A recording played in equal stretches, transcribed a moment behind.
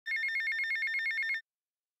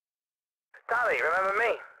Tommy, remember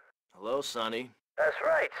me? Hello, Sonny. That's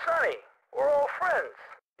right, Sonny. We're all friends.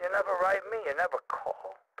 You never write me, you never call.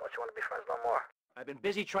 Don't you want to be friends no more? I've been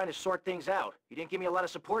busy trying to sort things out. You didn't give me a lot of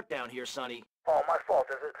support down here, Sonny. Oh, my fault,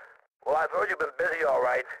 is it? Well, I've heard you've been busy, all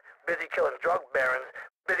right. Busy killing drug barons,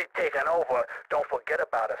 busy taking over. Don't forget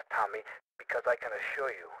about us, Tommy, because I can assure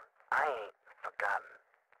you, I ain't forgotten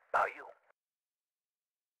about you.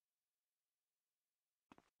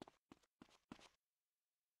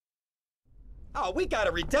 Oh, we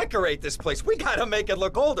gotta redecorate this place. We gotta make it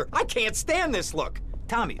look older. I can't stand this look.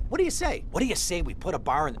 Tommy, what do you say? What do you say we put a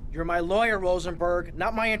bar in the... You're my lawyer, Rosenburg,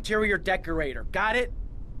 not my interior decorator. Got it?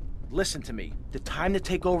 Listen to me. The time to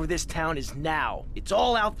take over this town is now. It's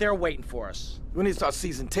all out there waiting for us. We need to start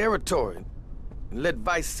seizing territory and let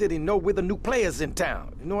Vice City know we're the new players in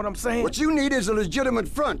town. You know what I'm saying? What you need is a legitimate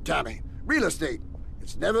front, Tommy. Real estate.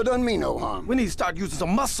 It's never done me no harm. We need to start using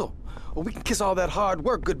some muscle, or we can kiss all that hard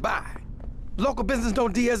work goodbye. Local business know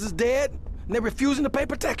Diaz is dead, and they're refusing to pay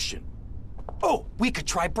protection. Oh, we could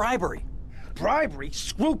try bribery. Bribery?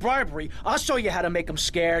 Screw bribery. I'll show you how to make them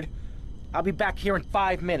scared. I'll be back here in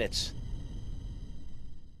 5 minutes.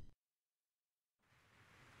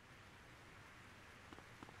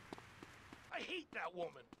 I hate that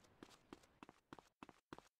woman.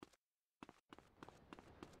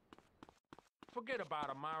 Forget about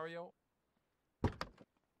her, Mario.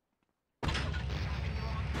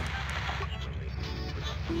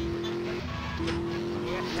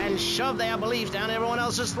 And shove their beliefs down everyone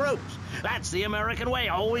else's throats. That's the American way,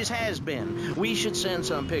 always has been. We should send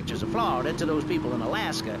some pictures of Florida to those people in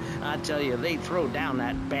Alaska. I tell you, they'd throw down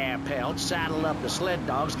that bear pelt, saddle up the sled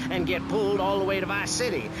dogs, and get pulled all the way to Vice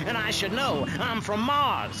City. And I should know, I'm from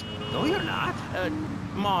Mars. No, you're not.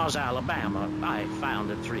 Mars, Alabama. I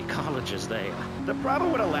founded 3 colleges there. The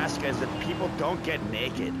problem with Alaska is that people don't get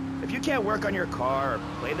naked. If you can't work on your car, or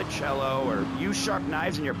play the cello, or use sharp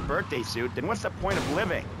knives in your birthday suit, then what's the point of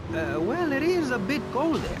living? Well, it is a bit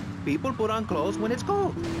cold there. People put on clothes when it's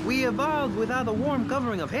cold. We evolved without a warm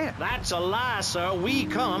covering of hair. That's a lie, sir. We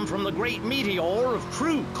come from the great meteor of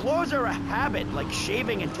truth. Clothes are a habit, like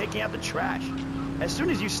shaving and taking out the trash. As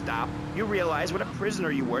soon as you stop, you realize what a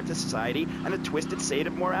prisoner you were to society and the twisted state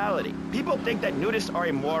of morality. People think that nudists are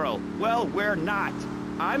immoral. Well, we're not.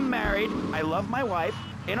 I'm married, I love my wife.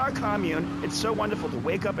 In our commune, it's so wonderful to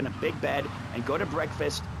wake up in a big bed and go to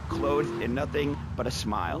breakfast clothed in nothing but a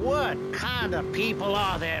smile. What kind of people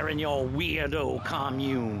are there in your weirdo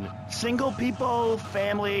commune? Single people,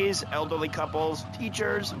 families, elderly couples,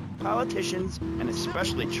 teachers, politicians, and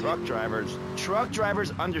especially truck drivers. Truck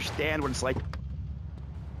drivers understand what it's like.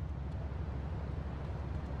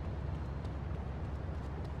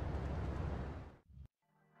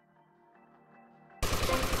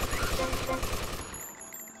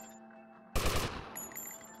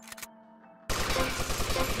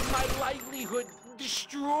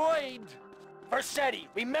 Destroyed! Versetti,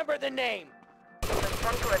 remember the name!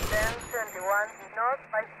 Respond to attend 71 North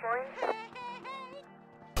 5 point.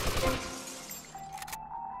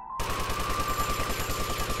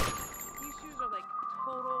 These shoes are like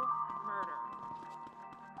total murder.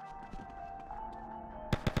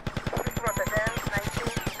 This was attend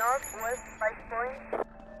 19 Northwest 5 point.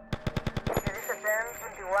 There is attend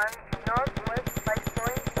 21 Northwest 5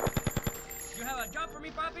 point. You have a job for me,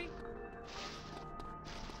 Papi?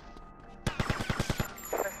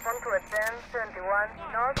 Respond to attend 71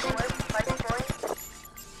 Northwest 5 point.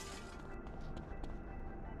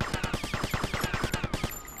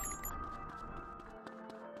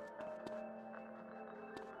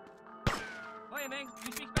 Oye, man,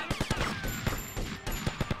 you speak Spanish?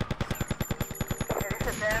 There is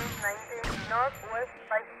attend 19 Northwest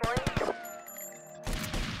 5 point.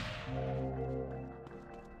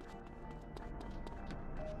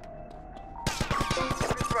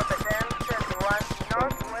 This was attend 71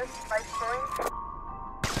 Northwest 5 point.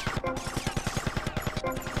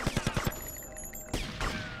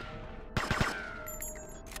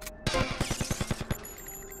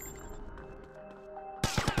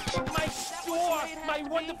 My store! My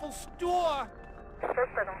wonderful store!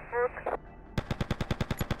 Suspect on foot.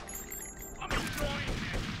 I'm enjoying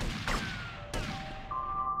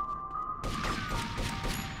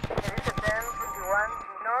There is attend 21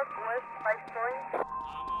 Northwest 5 point.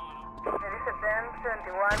 There is attend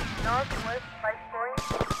 21 Northwest 5 point.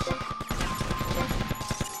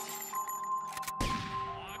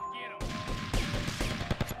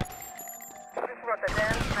 This was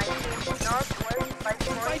attend 19 Northwest 5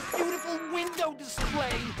 point. my beautiful window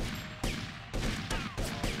display!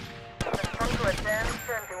 Respond to attend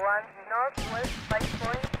 21 Northwest 5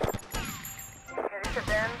 point. There is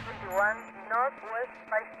attend 21 Northwest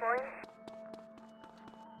 5 point.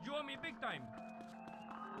 me big time.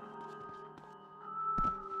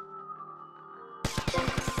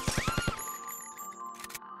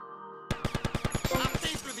 I'm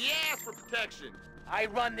through the ass for protection. I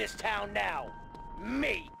run this town now.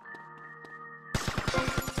 Me.